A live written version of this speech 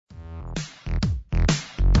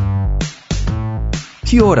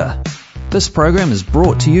Kia ora. This program is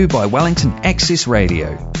brought to you by Wellington Access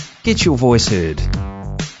Radio. Get your voice heard.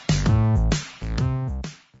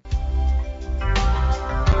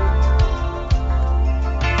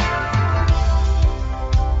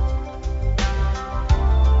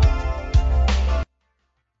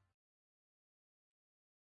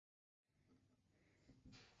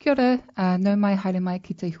 Kia ora, no mai haere mai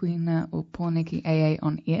ki te huina o Pōneke AA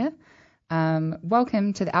on Air.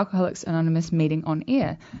 Welcome to the Alcoholics Anonymous meeting on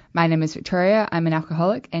air. My name is Victoria. I'm an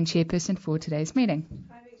alcoholic and chairperson for today's meeting.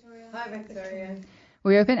 Hi Victoria. Hi Victoria.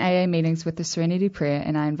 We open AA meetings with the Serenity Prayer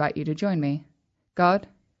and I invite you to join me. God,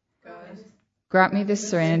 grant me the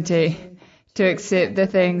serenity to accept the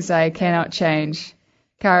things I cannot change,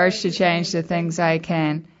 courage to change the things I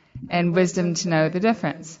can, and wisdom to know the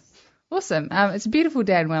difference. Awesome. It's a beautiful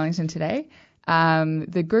day in Wellington today.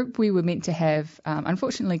 The group we were meant to have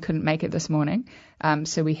unfortunately couldn't make it this morning,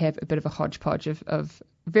 so we have a bit of a hodgepodge of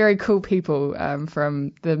very cool people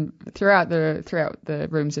from throughout the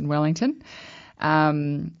rooms in Wellington.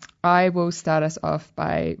 I will start us off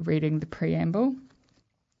by reading the preamble.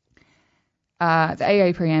 The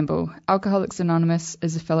AA preamble. Alcoholics Anonymous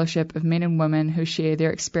is a fellowship of men and women who share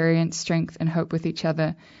their experience, strength, and hope with each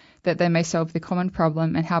other, that they may solve the common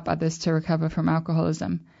problem and help others to recover from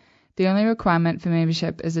alcoholism. The only requirement for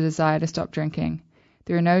membership is a desire to stop drinking.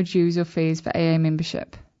 There are no dues or fees for AA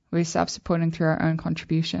membership. We are self-supporting through our own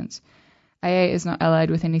contributions. AA is not allied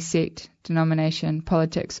with any sect, denomination,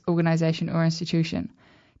 politics, organisation or institution.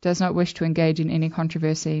 Does not wish to engage in any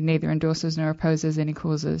controversy, neither endorses nor opposes any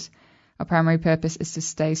causes. Our primary purpose is to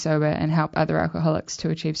stay sober and help other alcoholics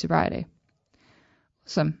to achieve sobriety.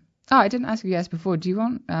 Awesome. Oh, I didn't ask you guys before. Do you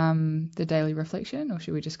want the daily reflection or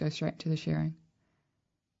should we just go straight to the sharing?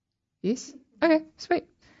 Yes? Okay, sweet.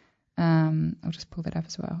 I'll just pull that up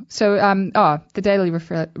as well. So, the daily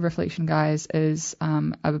reflection, guys, is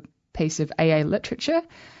a piece of AA literature,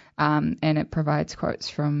 and it provides quotes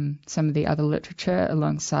from some of the other literature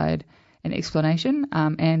alongside an explanation,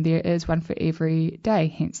 and there is one for every day,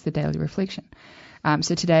 hence the daily reflection.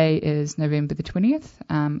 So today is November the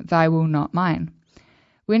 20th, Thy will, not mine.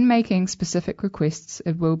 When making specific requests,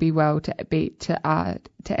 it will be well to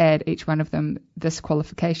add each one of them this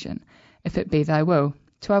qualification, if it be thy will.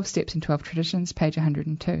 12 Steps and 12 Traditions, page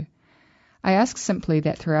 102. I ask simply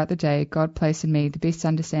that throughout the day God place in me the best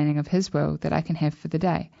understanding of his will that I can have for the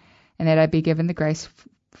day, and that I be given the grace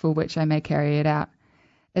for which I may carry it out.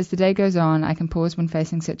 As the day goes on, I can pause when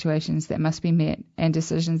facing situations that must be met and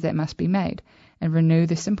decisions that must be made, and renew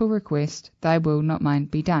the simple request, Thy will, not mine,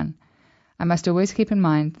 be done. I must always keep in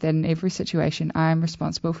mind that in every situation I am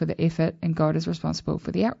responsible for the effort and God is responsible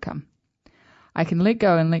for the outcome. I can let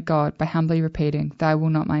go and let God by humbly repeating, Thy will,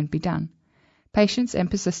 not mine, be done. Patience and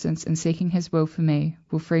persistence in seeking his will for me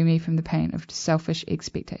will free me from the pain of selfish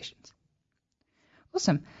expectations.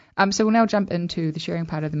 Awesome. So we'll now jump into the sharing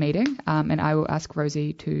part of the meeting, and I will ask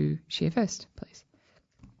Rosie to share first, please.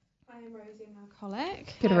 I am Rosie, an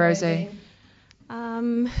alcoholic. Good, Rosie.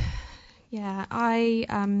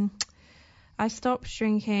 I stopped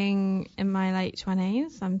drinking in my late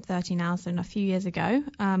 20s. I'm 30 now, so a few years ago.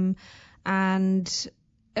 It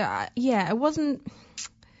wasn't.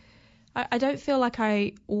 I don't feel like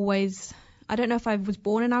I don't know if I was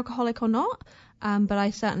born an alcoholic or not, but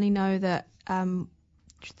I certainly know that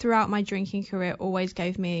throughout my drinking career it always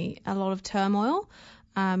gave me a lot of turmoil.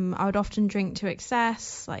 I would often drink to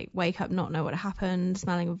excess, like wake up, not know what happened,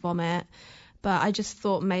 smelling of vomit. But I just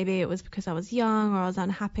thought maybe it was because I was young or I was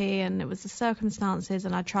unhappy and it was the circumstances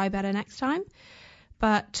and I'd try better next time.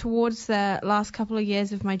 But towards the last couple of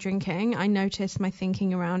years of my drinking, I noticed my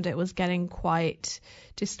thinking around it was getting quite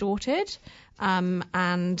distorted.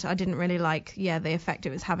 And I didn't really like, the effect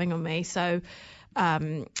it was having on me. So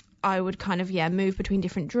I would kind of, move between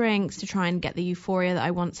different drinks to try and get the euphoria that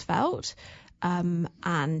I once felt. And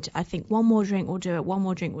I think one more drink will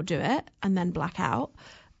do it, and then black out.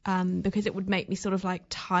 Because it would make me sort of like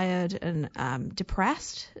tired and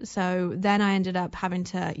depressed. So then I ended up having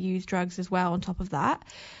to use drugs as well on top of that.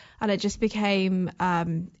 And it just became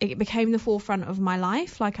the forefront of my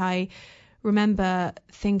life. Like I remember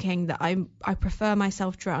thinking that I prefer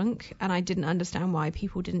myself drunk, and I didn't understand why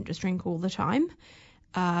people didn't just drink all the time.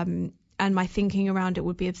 And my thinking around it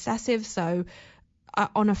would be obsessive. So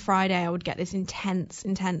on a Friday I would get this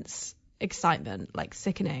intense excitement, like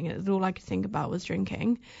sickening, and all I could think about was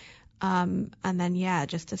drinking. And then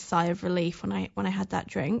just a sigh of relief when I had that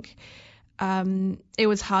drink. It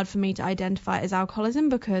was hard for me to identify it as alcoholism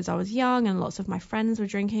because I was young and lots of my friends were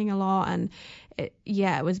drinking a lot, and it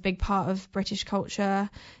was a big part of British culture.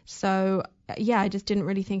 So I just didn't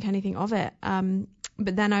really think anything of it.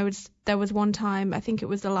 But then there was one time, I think it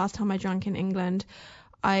was the last time I drank in England,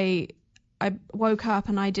 I woke up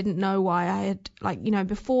and I didn't know why I had, like, you know,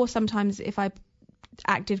 before sometimes if I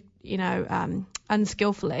acted, you know,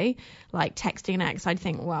 unskillfully, like texting an ex, I'd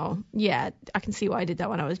think, well, yeah, I can see why I did that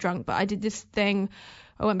when I was drunk. But I did this thing,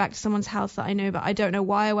 I went back to someone's house that I knew, but I don't know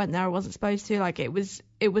why I went there. I wasn't supposed to. Like, it was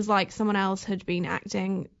like someone else had been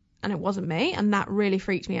acting and it wasn't me, and that really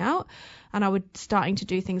freaked me out. And I was starting to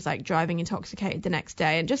do things like driving intoxicated the next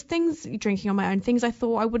day, and just things, drinking on my own, things I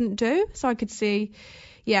thought I wouldn't do. So I could see,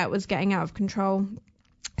 yeah, it was getting out of control.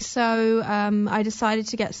 So I decided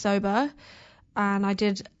to get sober, and I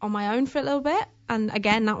did on my own for a little bit. And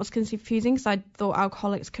again, that was confusing because I thought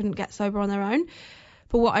alcoholics couldn't get sober on their own.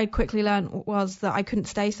 But what I quickly learned was that I couldn't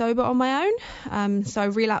stay sober on my own. So I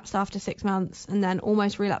relapsed after 6 months, and then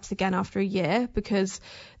almost relapsed again after a year because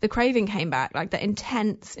the craving came back, like the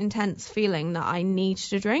intense feeling that I need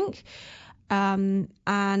to drink. And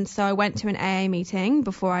so I went to an AA meeting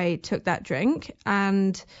before I took that drink,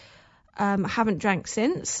 and haven't drank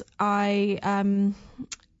since. Coming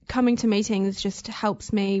to meetings just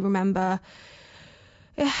helps me remember.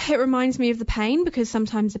 It reminds me of the pain, because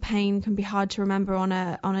sometimes the pain can be hard to remember on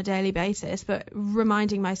a daily basis, but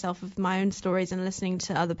reminding myself of my own stories and listening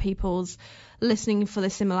to other people's, listening for the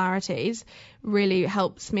similarities, really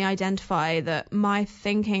helps me identify that my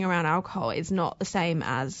thinking around alcohol is not the same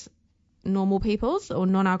as normal people's or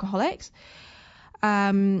non-alcoholics.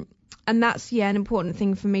 And that's, an important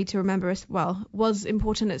thing for me to remember as well. Was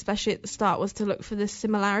important, especially at the start, was to look for the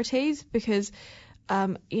similarities, because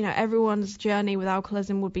everyone's journey with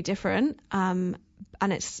alcoholism would be different. And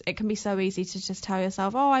it can be so easy to just tell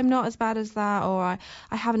yourself, oh, I'm not as bad as that, or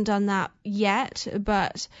I haven't done that yet.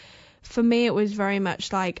 But for me, it was very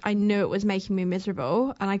much like I knew it was making me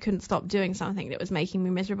miserable, and I couldn't stop doing something that was making me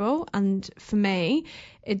miserable. And for me,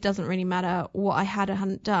 it doesn't really matter what I had or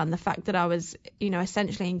hadn't done. The fact that I was,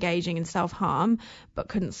 essentially engaging in self-harm but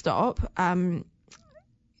couldn't stop,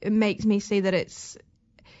 it makes me see that it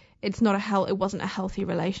wasn't a healthy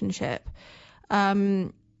relationship.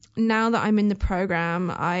 Now that I'm in the program,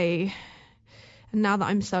 now that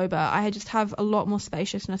I'm sober, I just have a lot more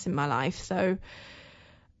spaciousness in my life. So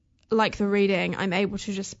like the reading, I'm able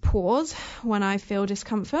to just pause when I feel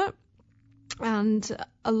discomfort. And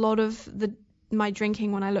a lot of my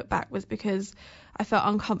drinking, when I look back, was because I felt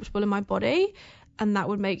uncomfortable in my body, and that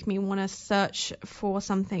would make me want to search for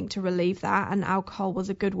something to relieve that, and alcohol was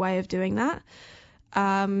a good way of doing that.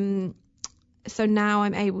 So now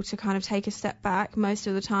I'm able to kind of take a step back most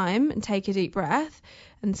of the time and take a deep breath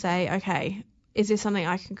and say, okay, is this something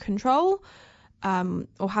I can control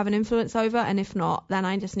or have an influence over? And if not, then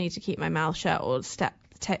I just need to keep my mouth shut or step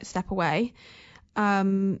away.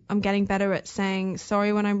 I'm getting better at saying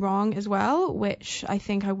sorry when I'm wrong as well, which I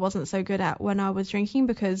think I wasn't so good at when I was drinking,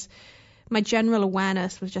 because my general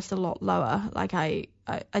awareness was just a lot lower. Like I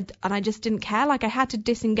just didn't care. Like I had to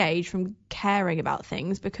disengage from caring about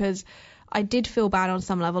things, because I did feel bad on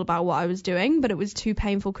some level about what I was doing, but it was too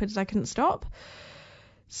painful because I couldn't stop.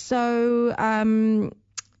 So,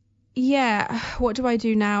 what do I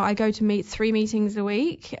do now? I go to 3 meetings a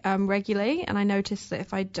week regularly, and I notice that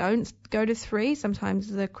if I don't go to 3, sometimes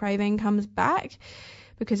the craving comes back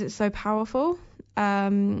because it's so powerful.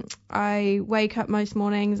 I wake up most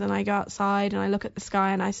mornings and I go outside and I look at the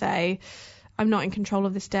sky and I say, I'm not in control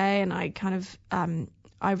of this day, and I kind of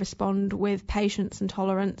I respond with patience and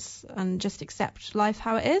tolerance and just accept life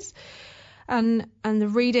how it is. And the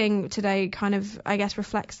reading today kind of, I guess,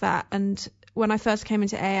 reflects that. And when I first came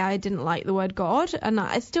into AA, I didn't like the word God, and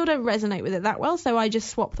I still don't resonate with it that well. So I just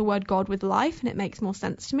swapped the word God with life, and it makes more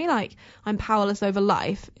sense to me. Like, I'm powerless over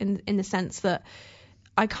life in the sense that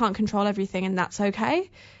I can't control everything, and that's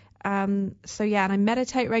okay. And I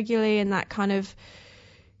meditate regularly, and that kind of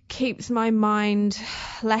keeps my mind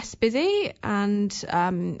less busy and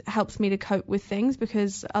helps me to cope with things,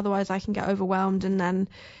 because otherwise I can get overwhelmed and then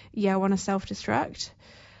want to self-destruct.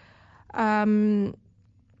 I'm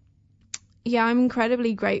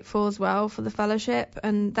incredibly grateful as well for the fellowship,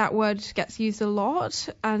 and that word gets used a lot.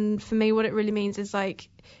 And for me, what it really means is, like,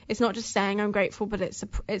 it's not just saying I'm grateful, but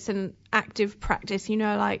it's an active practice.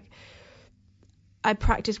 Like, I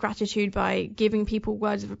practice gratitude by giving people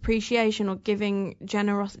words of appreciation, or giving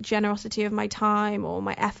generosity of my time or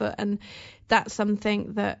my effort. And that's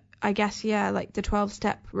something that I guess, like the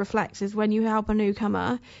 12-step reflects, is when you help a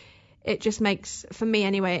newcomer, it just makes, for me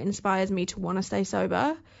anyway, it inspires me to want to stay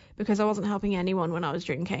sober, because I wasn't helping anyone when I was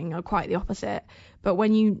drinking, or quite the opposite. But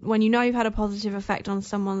when you know you've had a positive effect on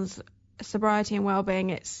someone's sobriety and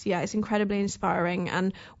well-being, it's incredibly inspiring.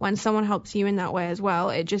 And when someone helps you in that way as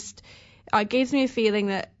well, it gives me a feeling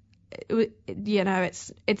that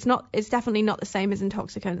it's definitely not the same as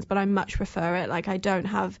intoxicants, but I much prefer it. Like, I don't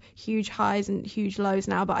have huge highs and huge lows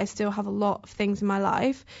now, but I still have a lot of things in my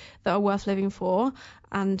life that are worth living for,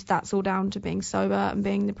 and that's all down to being sober and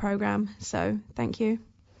being in the program. So thank you.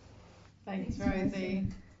 Thanks, Rosie.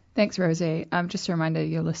 Thanks, Rosie. Just a reminder,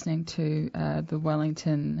 you're listening to the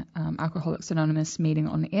Wellington Alcoholics Anonymous meeting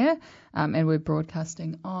on air, and we're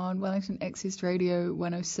broadcasting on Wellington Access Radio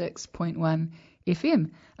 106.1 FM.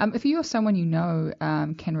 If you or someone you know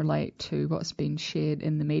can relate to what's been shared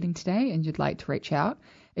in the meeting today and you'd like to reach out,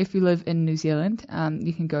 if you live in New Zealand,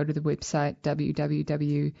 you can go to the website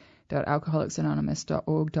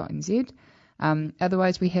www.alcoholicsanonymous.org.nz.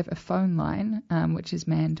 Otherwise, we have a phone line, which is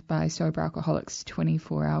manned by sober alcoholics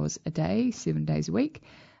 24 hours a day, 7 days a week,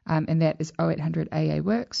 and that is 0800 AA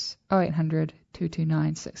Works, 0800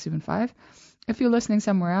 229 675. If you're listening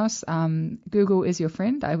somewhere else, Google is your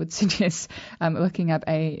friend. I would suggest looking up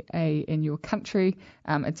AA in your country.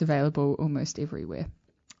 It's available almost everywhere.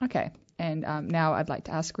 Okay, and now I'd like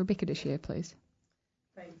to ask Rebecca to share, please.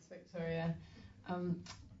 Thanks, Victoria.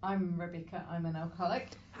 I'm Rebecca. I'm an alcoholic.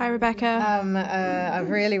 Hi, Rebecca. I've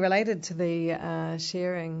really related to the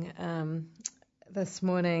sharing this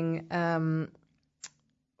morning.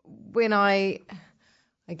 When I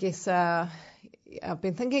guess I've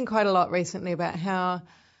been thinking quite a lot recently about how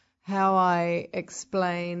I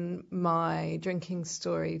explain my drinking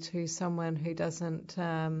story to someone who doesn't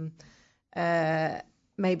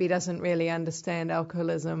maybe doesn't really understand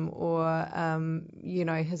alcoholism, or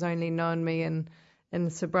has only known me in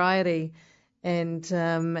sobriety. And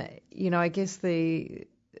I guess the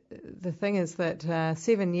thing is that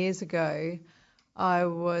 7 years ago I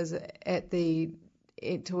was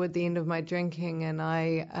toward the end of my drinking, and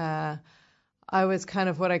I was kind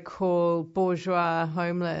of what I call bourgeois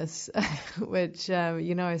homeless, which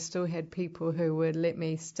I still had people who would let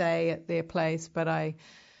me stay at their place, but I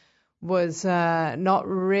was not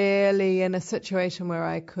really in a situation where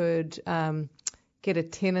I could get a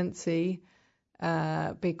tenancy.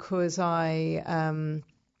 Because I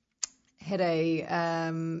had a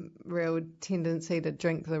real tendency to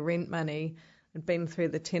drink the rent money. I'd been through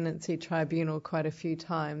the tenancy tribunal quite a few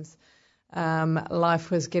times. Life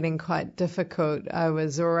was getting quite difficult. I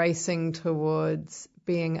was racing towards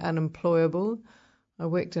being unemployable. I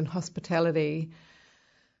worked in hospitality,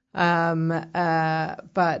 but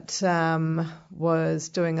was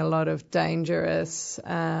doing a lot of dangerous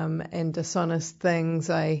and dishonest things.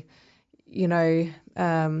 I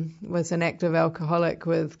was an active alcoholic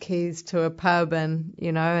with keys to a pub, and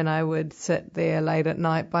I would sit there late at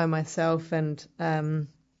night by myself and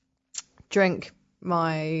drink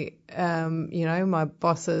my, my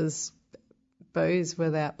boss's booze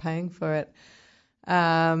without paying for it.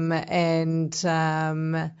 I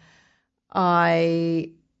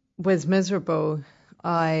was miserable.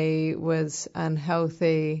 I was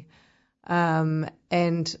unhealthy, and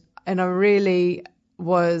I really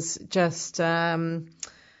was just on,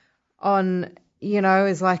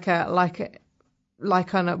 is like on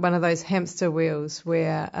one of those hamster wheels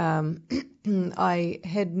where I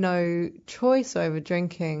had no choice over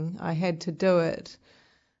drinking. I had to do it,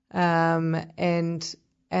 and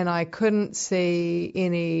I couldn't see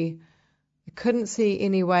any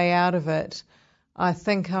way out of it. I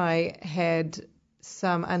think I had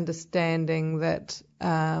some understanding that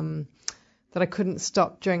I couldn't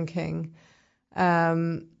stop drinking.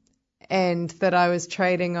 And that I was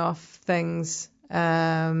trading off things,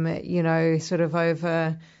 sort of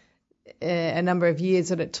over a number of years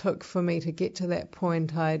that it took for me to get to that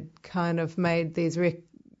point. I'd kind of made these sort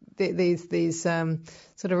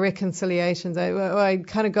of reconciliations. I'd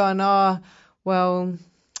kind of gone, I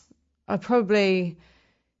probably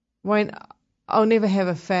won't. I'll never have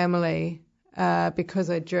a family because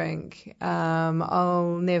I drink.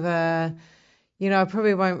 I'll never. I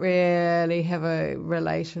probably won't really have a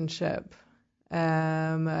relationship,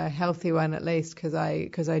 a healthy one at least, because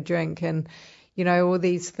I drink, and all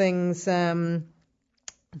these things that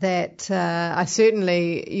I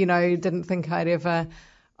certainly didn't think I'd ever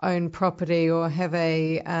own property or have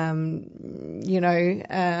a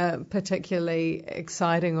particularly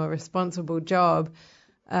exciting or responsible job,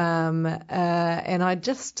 and I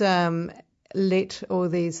just let all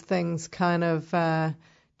these things kind of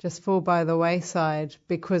just fall by the wayside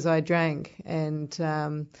because I drank. And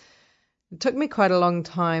it took me quite a long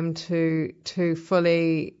time to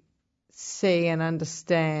fully see and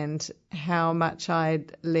understand how much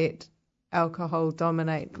I'd let alcohol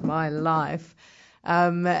dominate my life.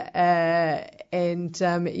 Right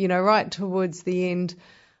towards the end,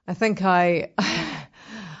 I think I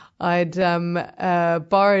I'd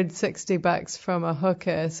borrowed $60 from a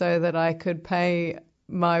hooker so that I could pay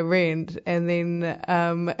my rent, and then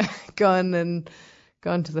gone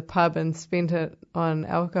to the pub and spent it on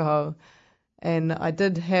alcohol. And I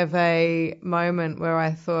did have a moment where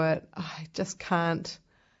I thought, I just can't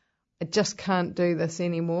do this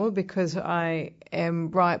anymore, because I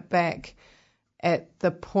am right back at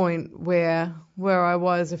the point where I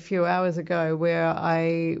was a few hours ago, where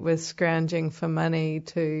I was scrounging for money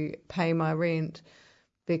to pay my rent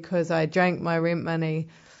because I drank my rent money.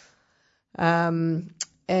 I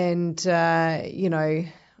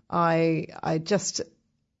just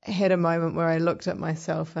had a moment where I looked at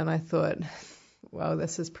myself and I thought, well,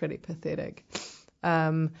 this is pretty pathetic.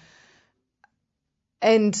 When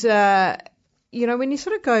you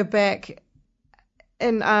sort of go back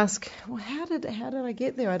and ask, well, how did I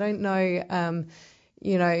get there? I don't know.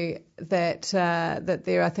 That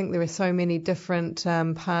there, I think there are so many different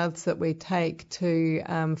paths that we take to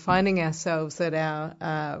finding ourselves at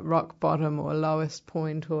our rock bottom or lowest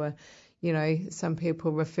point, or some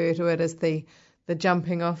people refer to it as the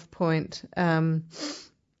jumping off point. I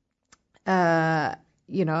was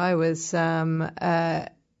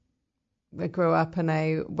I grew up in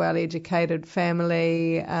a well-educated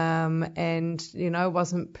family, and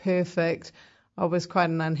wasn't perfect. I was quite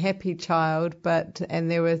an unhappy child, and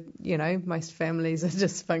there were, most families are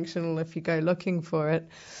dysfunctional if you go looking for it.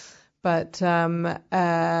 But,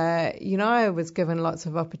 I was given lots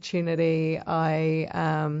of opportunity.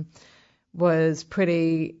 I was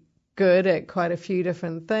pretty good at quite a few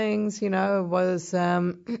different things,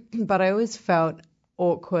 but I always felt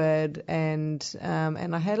awkward, and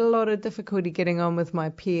I had a lot of difficulty getting on with my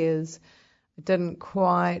peers. I didn't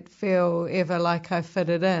quite feel ever like I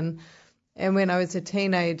fitted in. And when I was a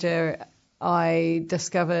teenager, I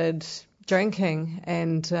discovered drinking,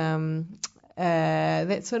 and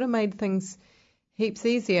that sort of made things heaps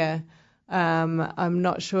easier. I'm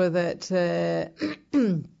not sure that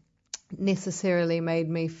necessarily made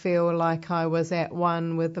me feel like I was at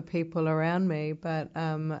one with the people around me, but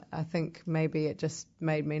I think maybe it just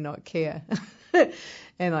made me not care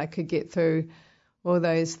and I could get through all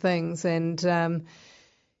those things. And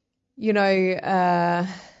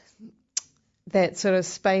that sort of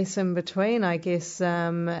space in between, I guess,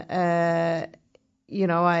 I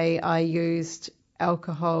used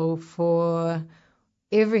alcohol for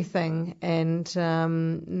everything, and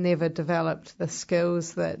never developed the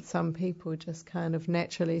skills that some people just kind of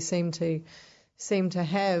naturally seem to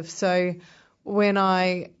have. So when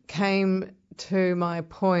I came to my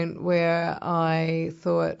point where I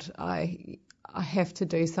thought I have to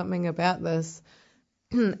do something about this,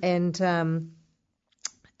 and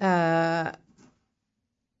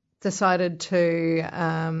decided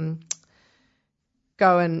to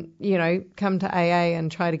go and come to AA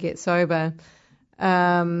and try to get sober.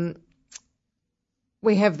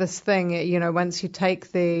 We have this thing, once you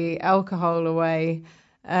take the alcohol away,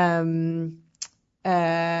 the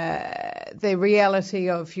reality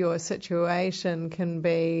of your situation can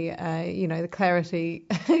be, the clarity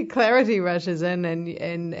rushes in,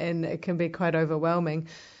 and it can be quite overwhelming.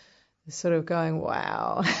 Sort of going,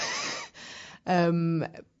 wow.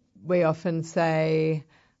 We often say,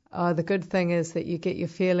 oh, the good thing is that you get your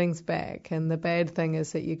feelings back, and the bad thing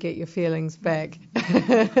is that you get your feelings back.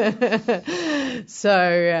 So,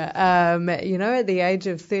 at the age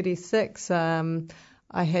of 36,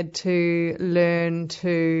 I had to learn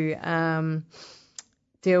to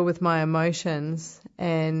deal with my emotions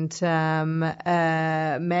and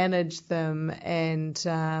manage them, and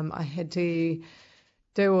I had to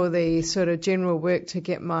do all the sort of general work to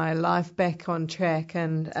get my life back on track.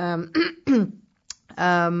 And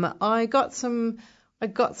I got some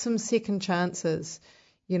second chances.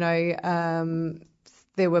 There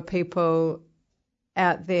were people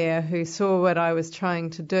out there who saw what I was trying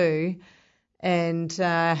to do and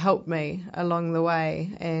helped me along the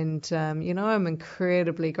way. And I'm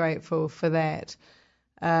incredibly grateful for that.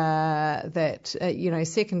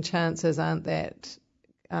 Second chances aren't that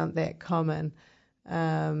common.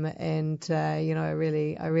 I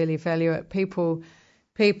really value it. People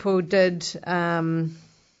did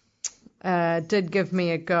give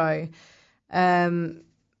me a go.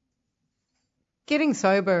 Getting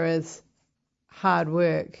sober is hard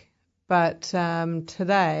work, but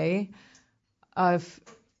today I've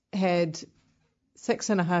had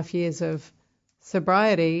 6.5 years of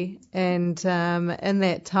sobriety, and in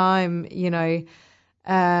that time,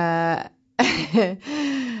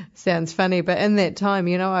 sounds funny, but in that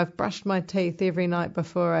time, I've brushed my teeth every night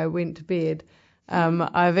before I went to bed.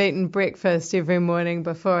 I've eaten breakfast every morning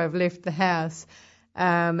before I've left the house.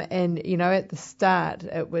 And, at the start,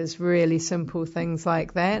 it was really simple things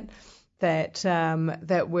like that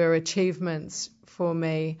were achievements for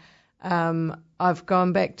me. I've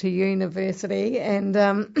gone back to university and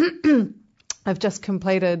I've just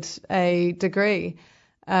completed a degree.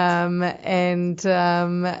 Or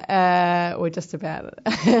just about it.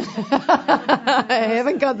 I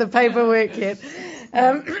haven't got the paperwork yet.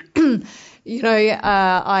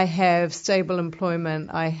 I have stable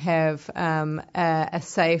employment. I have a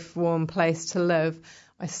safe, warm place to live.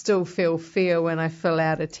 I still feel fear when I fill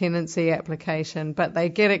out a tenancy application, but they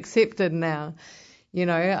get accepted now.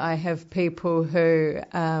 I have people who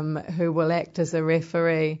will act as a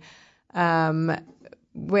referee.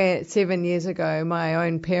 Where 7 years ago, my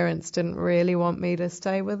own parents didn't really want me to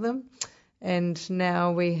stay with them, and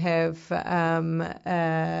now we have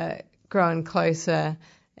grown closer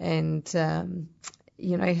and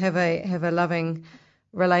have a loving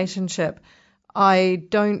relationship. I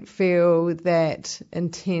don't feel that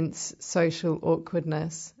intense social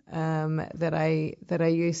awkwardness that I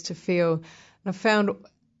used to feel. And I found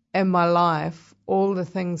in my life all the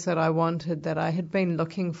things that I wanted that I had been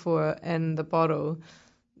looking for in the bottle.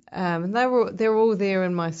 They're all there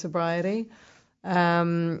in my sobriety.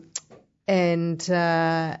 I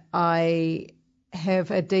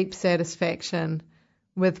have a deep satisfaction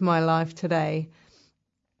with my life today.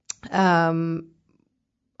 I'm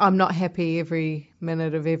not happy every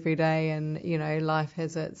minute of every day, and life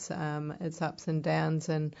has its ups and downs,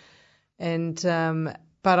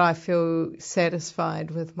 but I feel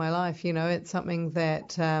satisfied with my life. It's something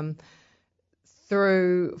that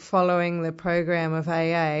through following the program of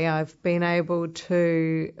AA, I've been able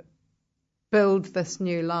to build this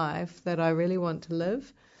new life that I really want to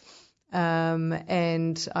live.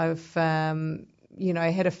 And I've,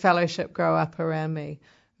 had a fellowship grow up around me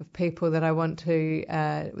of people that I want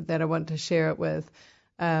to share it with.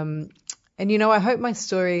 I hope my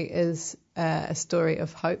story is a story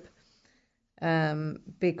of hope,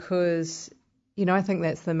 because, I think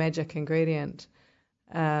that's the magic ingredient.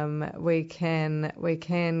 We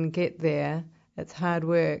can get there. It's hard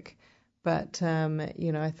work, but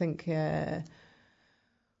I think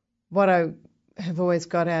what I have always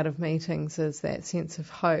got out of meetings is that sense of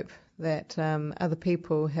hope that other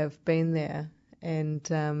people have been there and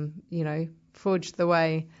forged the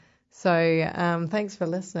way. So thanks for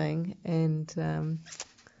listening, and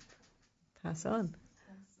pass on.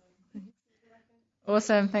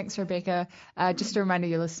 Awesome. Thanks, Rebecca. Just a reminder,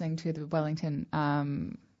 you're listening to the Wellington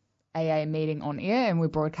AA meeting on air, and we're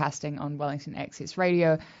broadcasting on Wellington Access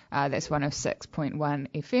Radio. That's 106.1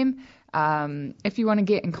 FM. If you want to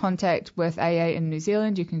get in contact with AA in New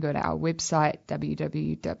Zealand, you can go to our website,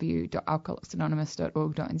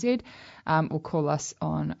 www.alcoholicsanonymous.org.nz, or call us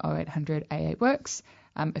on 0800 AA Works.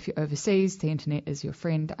 If you're overseas, the internet is your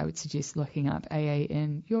friend. I would suggest looking up AA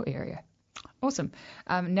in your area. Awesome.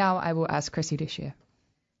 Now I will ask Chrissy to share.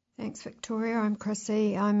 Thanks, Victoria. I'm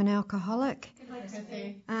Chrissy. I'm an alcoholic. Good night,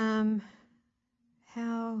 Chrissy.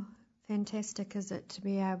 How fantastic is it to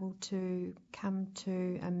be able to come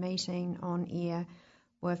to a meeting on air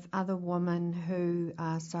with other women who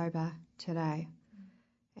are sober today?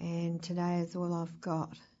 And today is all I've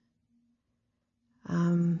got.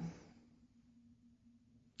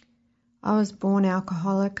 I was born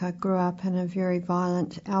alcoholic. I grew up in a very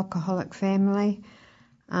violent alcoholic family.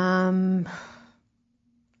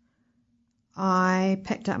 I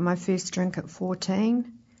picked up my first drink at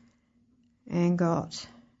 14 and got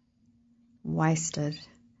wasted.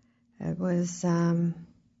 It was New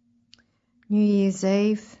Year's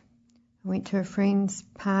Eve. I went to a friend's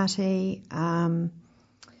party.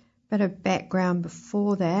 Bit of background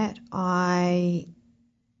before that, I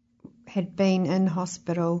had been in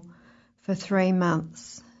hospital for 3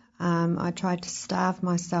 months. I tried to starve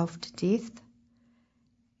myself to death,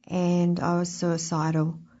 and I was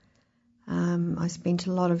suicidal. I spent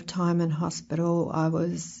a lot of time in hospital. I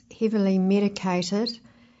was heavily medicated,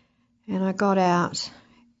 and I got out,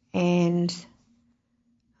 and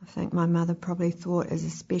I think my mother probably thought as a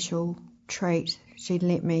special treat she'd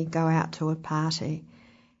let me go out to a party.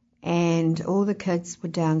 And all the kids were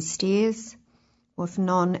downstairs with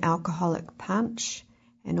non-alcoholic punch,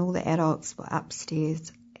 and all the adults were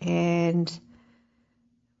upstairs. And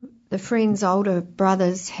the friends' older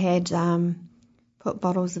brothers had put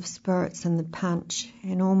bottles of spirits in the punch,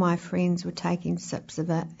 and all my friends were taking sips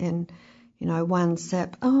of it, and, one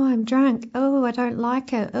sip, oh, I'm drunk, oh, I don't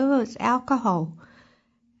like it, oh, it's alcohol.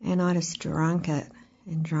 And I just drank it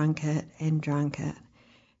and drank it and drank it.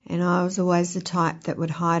 And I was always the type that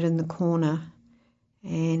would hide in the corner,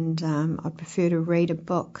 and I'd prefer to read a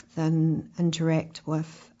book than interact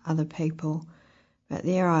with other people, But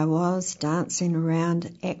there I was, dancing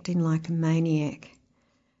around, acting like a maniac.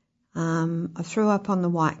 I threw up on the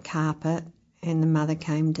white carpet, and the mother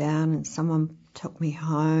came down and someone took me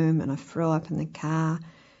home, and I threw up in the car.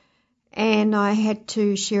 And I had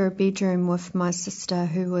to share a bedroom with my sister,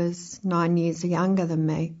 who was 9 years younger than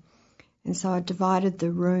me. And so I divided the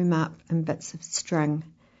room up in bits of string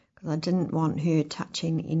because I didn't want her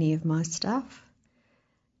touching any of my stuff.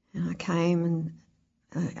 And I came,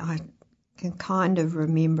 and I can kind of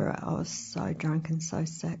remember it. I was so drunk and so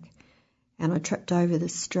sick. And I tripped over the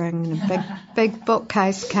string, and a big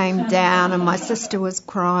bookcase came down, and my sister was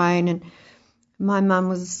crying, and my mum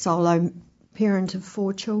was a solo parent of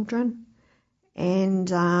 4 children.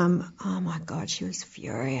 And, oh my God, she was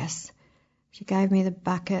furious. She gave me the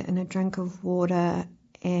bucket and a drink of water,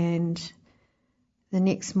 and the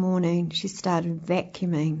next morning she started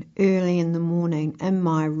vacuuming early in the morning in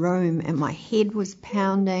my room, and my head was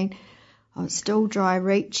pounding. I was still dry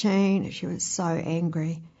reaching. She was so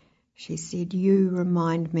angry. She said, "You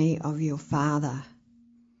remind me of your father."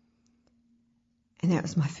 And that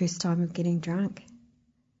was my first time of getting drunk. It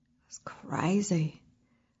was crazy.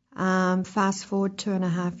 Fast forward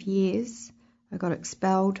 2.5 years, I got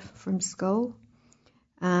expelled from school.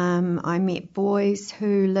 I met boys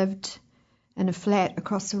who lived in a flat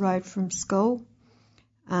across the road from school.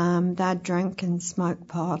 They'd drink and smoke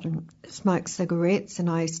pot and smoke cigarettes, and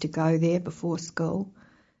I used to go there before school,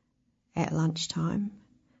 at lunchtime,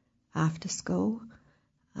 after school.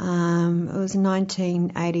 It was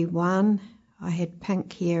 1981. I had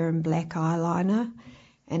pink hair and black eyeliner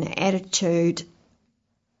and an attitude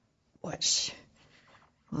which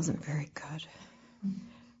wasn't very good.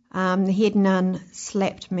 The head nun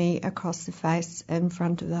slapped me across the face in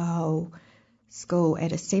front of the whole school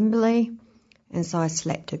at assembly, and so I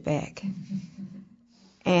slapped her back.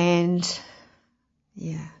 And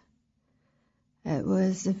yeah, it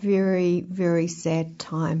was a very, very sad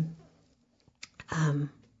time.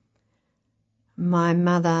 My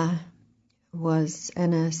mother was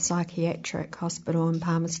in a psychiatric hospital in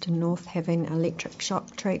Palmerston North having electric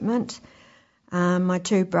shock treatment. My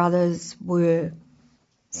 2 brothers were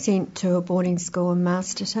sent to a boarding school in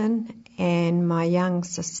Masterton, and my young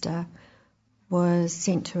sister was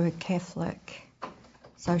sent to a Catholic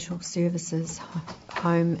social services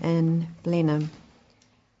home in Blenheim.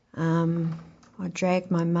 I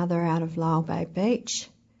dragged my mother out of Lyall Bay Beach.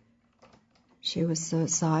 She was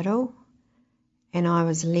suicidal, and I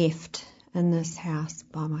was left in this house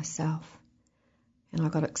by myself, and I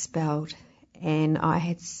got expelled. And I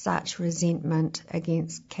had such resentment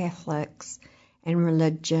against Catholics and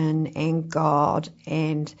religion and God,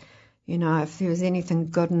 and, you know, if there was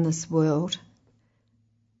anything good in this world,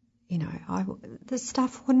 you know, this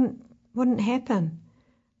stuff wouldn't happen.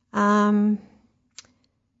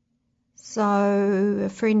 So a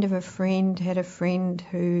friend of a friend had a friend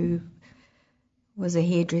who was a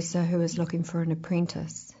hairdresser who was looking for an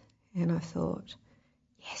apprentice, and I thought,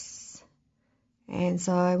 yes. And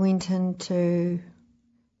so I went into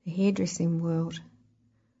the hairdressing world,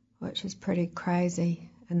 which was pretty crazy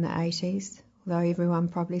in the 80s, although everyone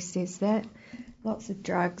probably says that. Lots of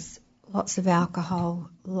drugs, lots of alcohol,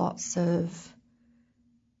 lots of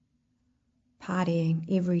partying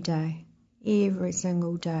every day, every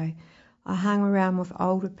single day. I hung around with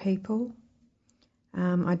older people.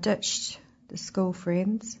 I ditched the school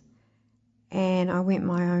friends, and I went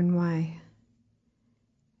my own way.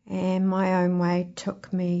 And my own way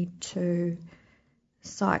took me to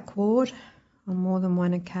psych ward on more than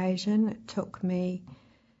one occasion. It took me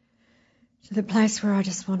to the place where I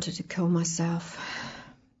just wanted to kill myself.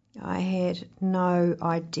 I had no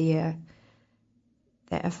idea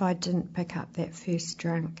that if I didn't pick up that first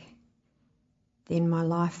drink, then my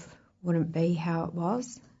life wouldn't be how it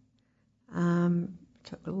was.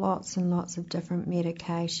 Took lots and lots of different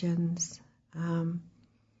medications,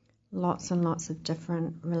 lots and lots of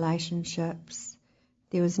different relationships.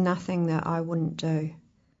 There was nothing that I wouldn't do,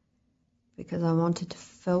 because I wanted to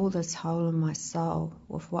fill this hole in my soul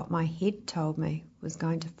with what my head told me was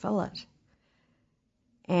going to fill it.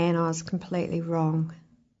 And I was completely wrong.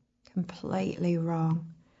 Completely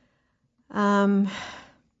wrong.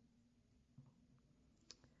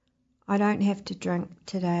 I don't have to drink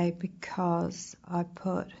today because I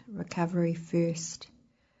put recovery first.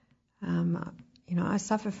 I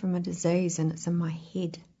suffer from a disease and it's in my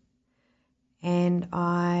head. And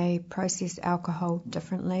I process alcohol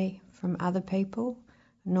differently from other people.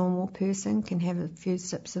 A normal person can have a few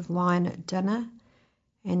sips of wine at dinner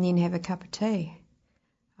and then have a cup of tea.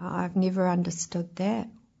 I've never understood that.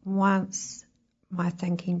 Once my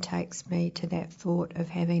thinking takes me to that thought of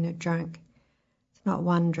having a drink, It's not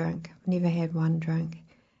one drink. I've never had one drink.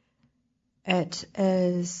 It's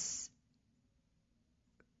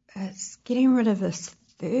getting rid of this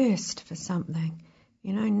thirst for something.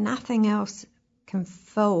 Nothing else can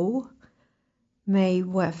fill me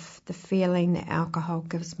with the feeling that alcohol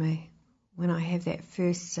gives me. When I have that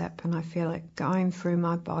first sip and I feel it going through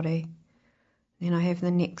my body, then I have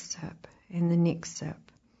the next sip and the next sip.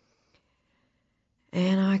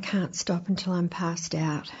 And I can't stop until I'm passed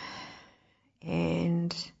out.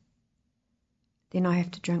 And then I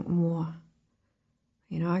have to drink more.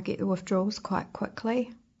 I get the withdrawals quite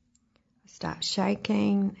quickly. I start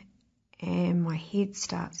shaking and my head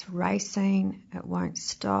starts racing. It won't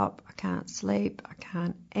stop. I can't sleep. I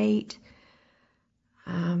can't eat.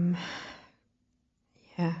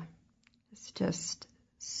 It's just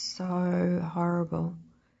so horrible.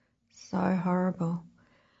 So horrible.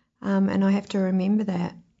 And I have to remember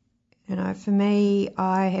that. For me,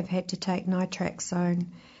 I have had to take naltrexone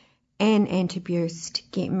and Antabuse to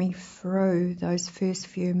get me through those first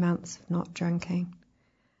few months of not drinking.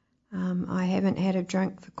 I haven't had a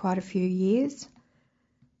drink for quite a few years.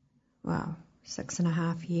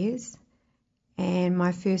 6.5 years. And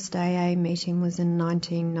my first AA meeting was in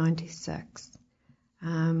 1996.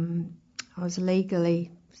 I was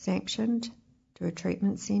legally sanctioned to a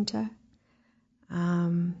treatment centre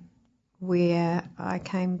where I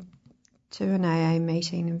came to an AA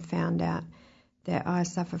meeting and found out that I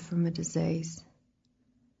suffer from a disease.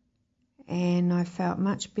 And I felt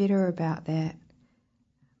much better about that,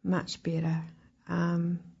 much better.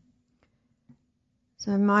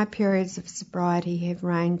 So my periods of sobriety have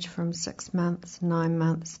ranged from 6 months, 9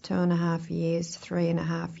 months, 2.5 years,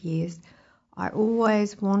 3.5 years. I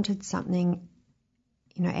always wanted something,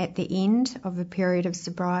 at the end of a period of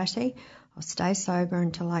sobriety. I'll stay sober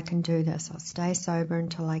until I can do this. I'll stay sober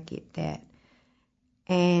until I get that.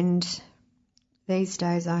 And these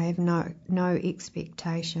days I have no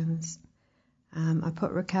expectations. I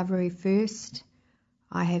put recovery first.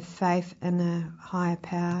 I have faith in a higher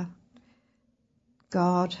power,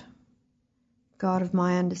 God of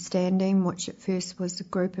my understanding, which at first was a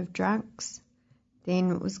group of drunks.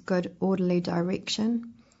 Then it was good, orderly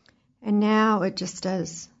direction. And now it just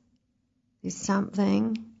is. There's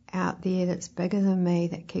something out there that's bigger than me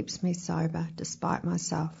that keeps me sober, despite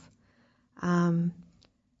myself. I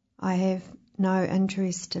have no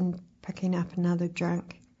interest in picking up another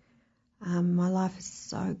drink. My life is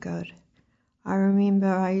so good. I remember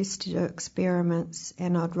I used to do experiments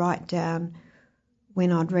and I'd write down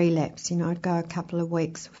when I'd relapse. I'd go a couple of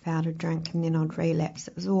weeks without a drink and then I'd relapse.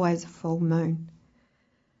 It was always a full moon.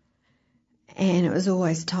 And it was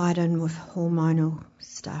always tied in with hormonal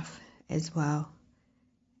stuff as well.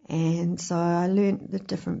 And so I learnt the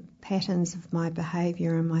different patterns of my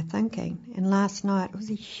behaviour and my thinking. And last night it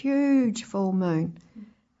was a huge full moon.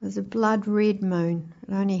 It was a blood red moon.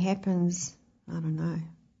 It only happens,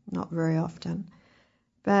 not very often.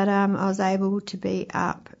 But I was able to be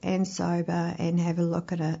up and sober and have a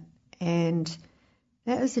look at it. And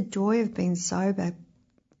that is the joy of being sober,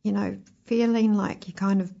 feeling like you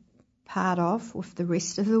kind of part off with the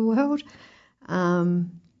rest of the world. I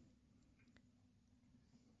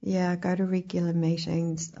go to regular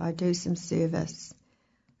meetings. I do some service.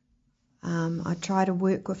 I try to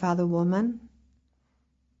work with other women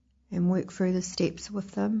and work through the steps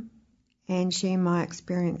with them and share my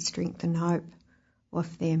experience, strength and hope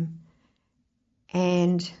with them.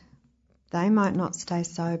 And they might not stay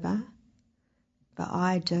sober, but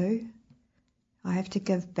I do. I have to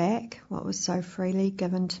give back what was so freely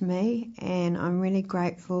given to me, and I'm really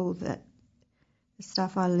grateful that the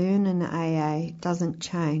stuff I learn in AA doesn't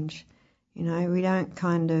change. We don't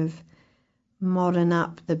kind of modern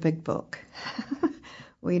up the big book.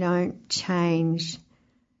 We don't change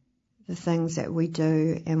the things that we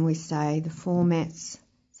do and we say. The formats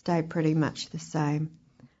stay pretty much the same.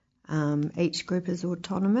 Each group is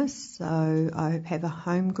autonomous, so I have a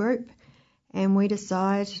home group and we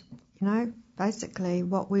decide, basically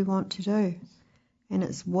what we want to do. And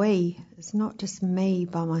it's not just me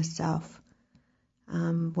by myself,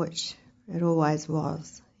 which it always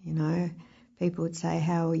was, People would say,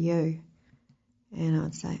 how are you? And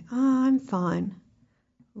I'd say, I'm fine.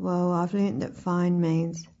 Well, I've learnt that fine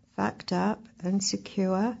means fucked up,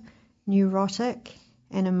 insecure, neurotic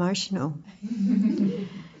and emotional.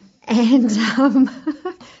 And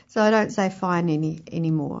so I don't say fine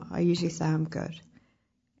anymore. I usually say I'm good.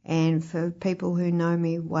 And for people who know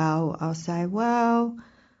me well, I'll say, well,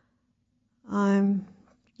 I'm,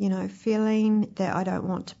 feeling that I don't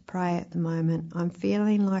want to pray at the moment. I'm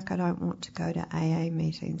feeling like I don't want to go to AA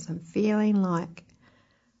meetings. I'm feeling like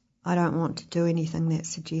I don't want to do anything that's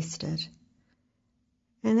suggested.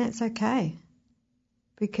 And that's okay,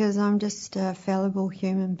 because I'm just a fallible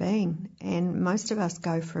human being, and most of us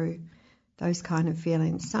go through those kind of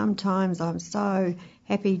feelings. Sometimes I'm so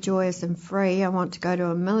happy, joyous and free. I want to go to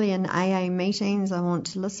 1 million AA meetings. I want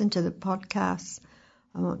to listen to the podcasts.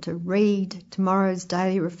 I want to read tomorrow's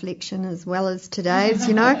daily reflection as well as today's,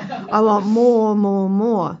 I want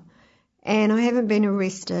more. And I haven't been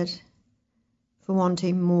arrested for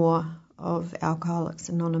wanting more of Alcoholics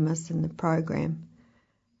Anonymous in the program.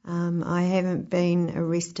 I haven't been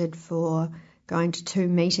arrested for going to 2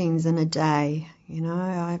 meetings in a day.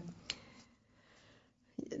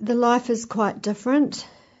 The life is quite different,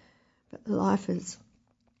 but the life is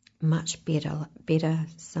much better,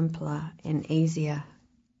 simpler and easier.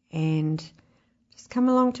 And just come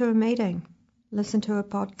along to a meeting, listen to a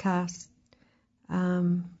podcast.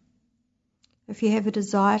 If you have a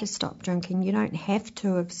desire to stop drinking, you don't have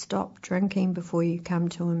to have stopped drinking before you come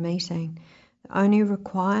to a meeting. The only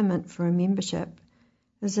requirement for a membership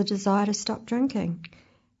is a desire to stop drinking.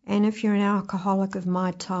 And if you're an alcoholic of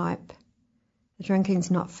my type, the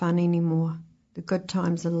drinking's not fun anymore. The good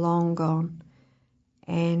times are long gone.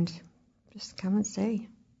 And just come and see.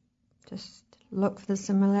 Just look for the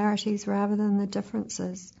similarities rather than the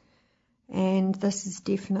differences. And this is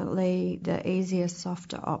definitely the easier,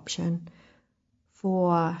 softer option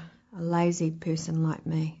for a lazy person like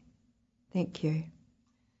me. Thank you.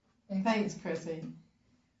 Thanks, Chrissy.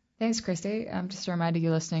 Thanks, Christy. Just a reminder,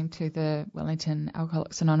 you're listening to the Wellington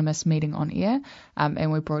Alcoholics Anonymous meeting on air,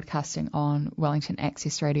 and we're broadcasting on Wellington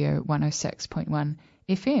Access Radio 106.1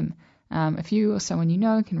 FM. If you or someone you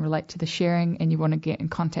know can relate to the sharing and you want to get in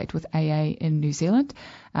contact with AA in New Zealand,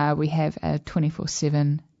 we have a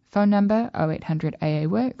 24/7 phone number, 0800 AA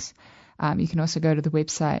Works. You can also go to the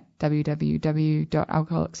website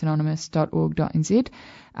www.alcoholicsanonymous.org.nz.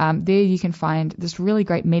 There you can find this really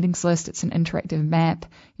great meetings list. It's an interactive map.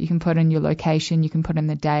 You can put in your location, you can put in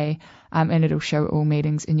the day, and it'll show all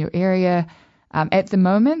meetings in your area. At the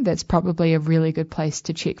moment, that's probably a really good place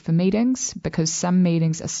to check for meetings, because some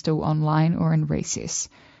meetings are still online or in recess.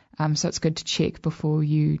 So it's good to check before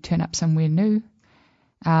you turn up somewhere new.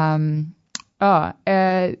 There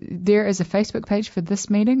is a Facebook page for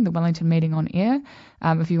this meeting, the Wellington meeting on air.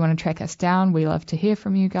 If you want to track us down, we love to hear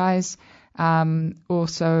from you guys.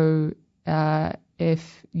 Also,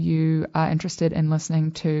 if you are interested in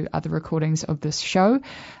listening to other recordings of this show,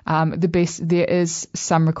 there is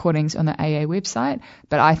some recordings on the AA website,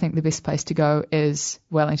 but I think the best place to go is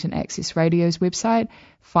Wellington Access Radio's website.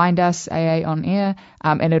 Find us, AA on air,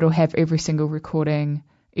 and it'll have every single recording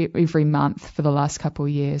every month for the last couple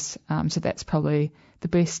of years. So that's probably the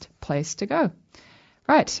best place to go.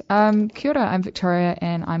 Right. Kia ora, I'm Victoria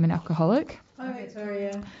and I'm an alcoholic. Hi,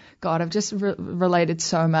 Victoria. God, I've just related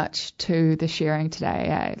so much to the sharing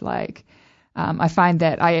today. I find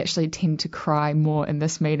that I actually tend to cry more in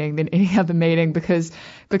this meeting than any other meeting because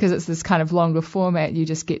it's this kind of longer format. You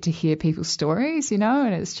just get to hear people's stories,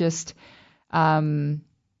 and it's just, it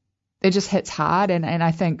just hits hard. And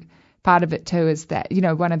I think part of it too is that,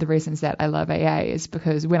 one of the reasons that I love AA is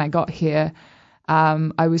because when I got here,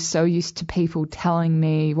 I was so used to people telling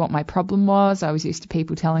me what my problem was. I was used to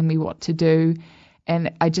people telling me what to do.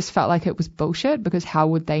 And I just felt like it was bullshit, because how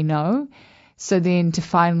would they know? So then to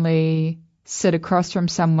finally sit across from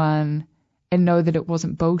someone and know that it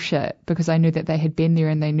wasn't bullshit, because I knew that they had been there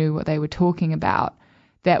and they knew what they were talking about,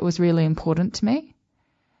 that was really important to me.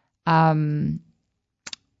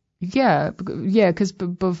 Because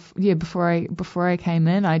before I came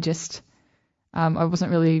in, I just I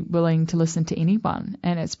wasn't really willing to listen to anyone,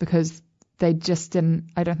 and it's because they just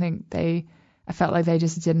didn't. I felt like they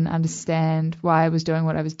just didn't understand why I was doing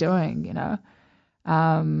what I was doing,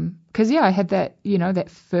 Because I had that that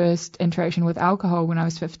first interaction with alcohol when I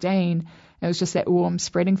was 15. It was just that warm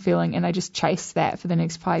spreading feeling, and I just chased that for the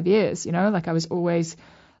next 5 years. I was always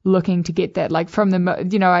looking to get that. Like from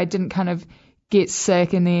the I didn't kind of get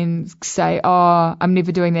sick and then say, oh, I'm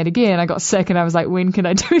never doing that again. I got sick and I was like, when can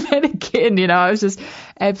I do that again? I was just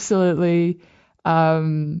absolutely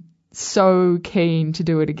so keen to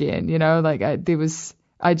do it again.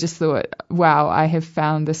 I just thought, wow, I have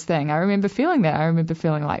found this thing. I remember feeling that. I remember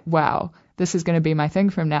feeling like, wow, this is going to be my thing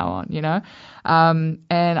from now on,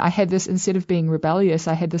 and I had this, instead of being rebellious,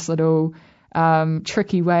 I had this little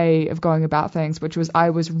tricky way of going about things, which was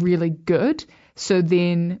I was really good. So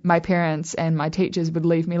then my parents and my teachers would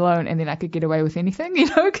leave me alone, and then I could get away with anything,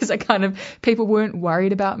 because people weren't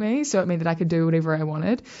worried about me. So it meant that I could do whatever I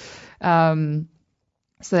wanted.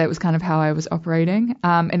 So that was kind of how I was operating.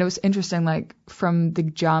 And it was interesting, like from the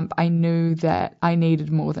jump, I knew that I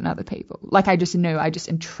needed more than other people. Like I just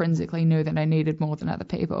intrinsically knew that I needed more than other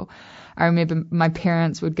people. I remember my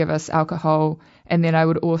parents would give us alcohol, and then I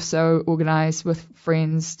would also organize with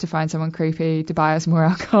friends to find someone creepy to buy us more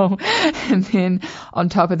alcohol. And then on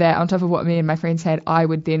top of what me and my friends had, I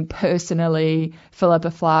would then personally fill up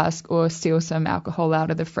a flask or steal some alcohol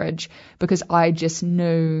out of the fridge, because I just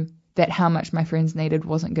knew that how much my friends needed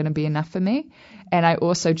wasn't going to be enough for me. And I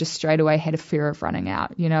also just straight away had a fear of running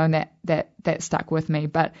out, and that stuck with me.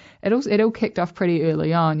 But it all kicked off pretty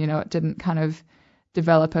early on. It didn't kind of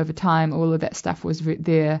develop over time. All of that stuff was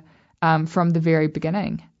there from the very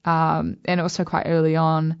beginning. And also quite early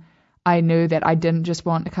on, I knew that I didn't just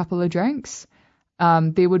want a couple of drinks.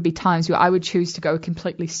 There would be times where I would choose to go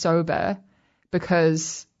completely sober,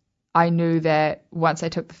 because I knew that once I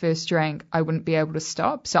took the first drink, I wouldn't be able to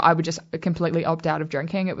stop. So I would just completely opt out of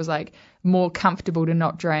drinking. It was like more comfortable to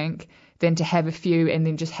not drink than to have a few and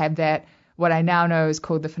then just have that, what I now know is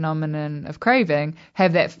called the phenomenon of craving,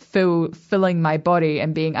 have that filling my body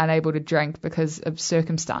and being unable to drink because of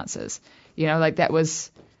circumstances. Like that was,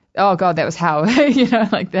 oh God, that was hell.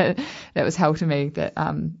 Like that was hell to me,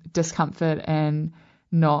 that discomfort and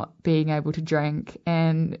not being able to drink.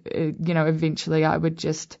 And, eventually I would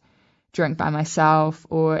just drink by myself,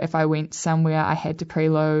 or if I went somewhere I had to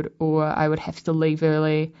preload, or I would have to leave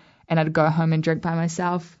early and I'd go home and drink by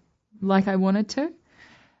myself like I wanted to.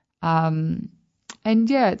 And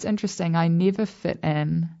yeah, it's interesting. I never fit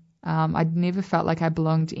in. I'd never felt like I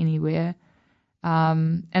belonged anywhere.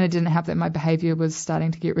 And it didn't help that my behavior was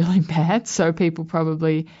starting to get really bad. So people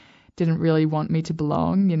probably didn't really want me to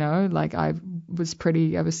belong, like I was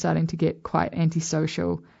starting to get quite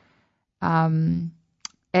antisocial.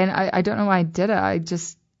 And I don't know why I did it. I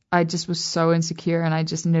just was so insecure, and I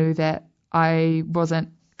just knew that I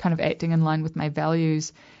wasn't kind of acting in line with my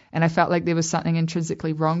values. And I felt like there was something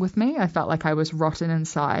intrinsically wrong with me. I felt like I was rotten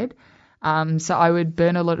inside. So I would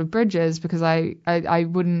burn a lot of bridges, because I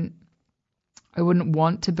wouldn't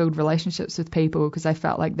want to build relationships with people, because I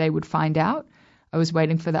felt like they would find out. I was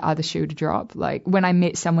waiting for the other shoe to drop. Like when I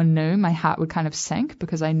met someone new, my heart would kind of sink,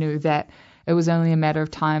 because I knew that it was only a matter of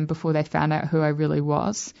time before they found out who I really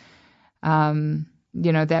was.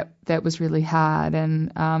 That was really hard.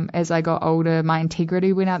 And as I got older, my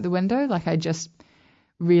integrity went out the window. Like I just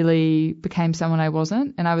really became someone I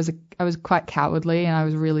wasn't. And I was quite cowardly, and I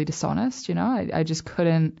was really dishonest. I just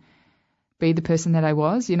couldn't be the person that I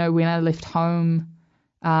was. When I left home,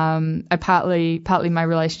 partly my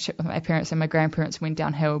relationship with my parents and my grandparents went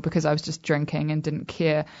downhill because I was just drinking and didn't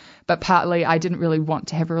care. But partly I didn't really want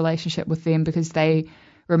to have a relationship with them, because they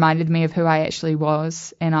reminded me of who I actually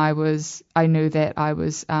was. And I knew that I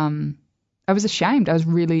was ashamed. I was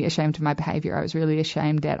really ashamed of my behavior. I was really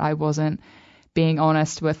ashamed that I wasn't being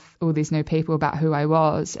honest with all these new people about who I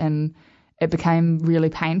was. And it became really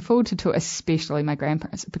painful to talk, especially my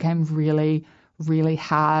grandparents. It became really, really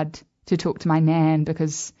hard to talk to my nan,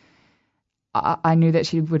 because I knew that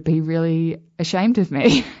she would be really ashamed of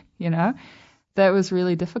me. That was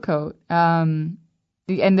really difficult. And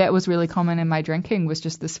that was really common in my drinking, was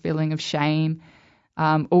just this feeling of shame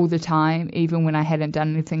all the time, even when I hadn't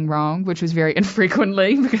done anything wrong, which was very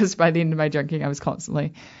infrequently, because by the end of my drinking I was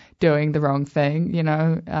constantly doing the wrong thing,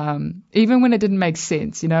 even when it didn't make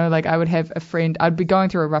sense, like I would have a friend, I'd be going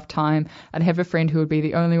through a rough time, I'd have a friend who would be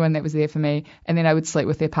the only one that was there for me, and then I would sleep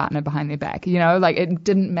with their partner behind their back, like it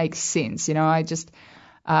didn't make sense, I just,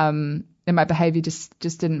 and my behavior just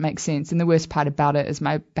didn't make sense. And the worst part about it is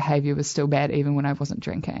my behavior was still bad even when I wasn't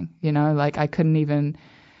drinking, like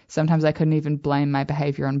sometimes I couldn't even blame my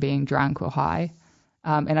behavior on being drunk or high.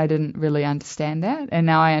 And I didn't really understand that. And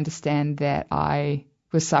now I understand that I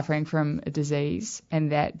was suffering from a disease,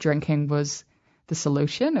 and that drinking was the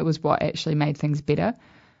solution. It was what actually made things better.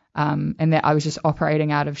 And that I was just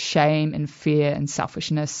operating out of shame and fear and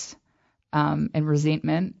selfishness and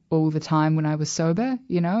resentment all the time when I was sober,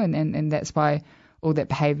 and that's why all that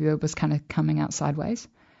behavior was kind of coming out sideways.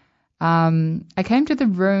 I came to the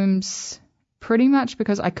rooms pretty much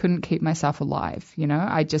because I couldn't keep myself alive.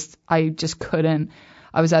 I just couldn't.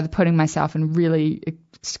 I was either putting myself in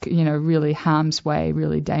really harm's way,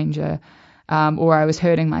 really danger, or I was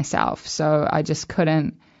hurting myself. So I just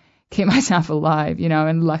couldn't keep myself alive,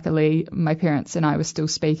 and luckily my parents and I were still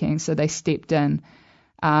speaking. So they stepped in,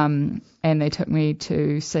 and they took me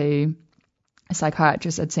to see a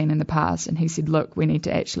psychiatrist I'd seen in the past. And he said, look, we need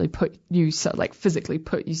to actually physically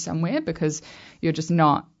put you somewhere, because you're just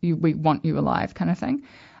not, we want you alive kind of thing.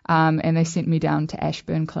 And they sent me down to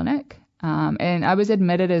Ashburn Clinic. And I was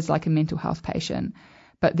admitted as like a mental health patient,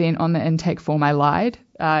 But then on the intake form, I lied.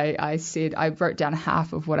 I said I wrote down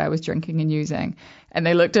half of what I was drinking and using, and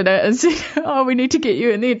they looked at it and said, "Oh, we need to get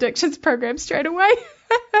you in the addictions program straight away."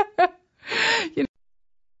 You know.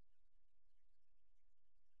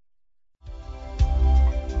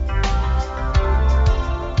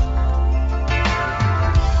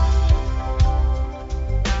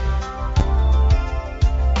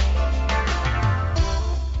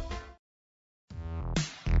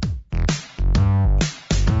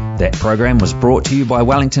 That program was brought to you by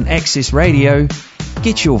Wellington Access Radio.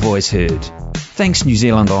 Get your voice heard. Thanks New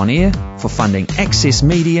Zealand On Air for funding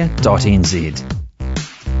accessmedia.nz.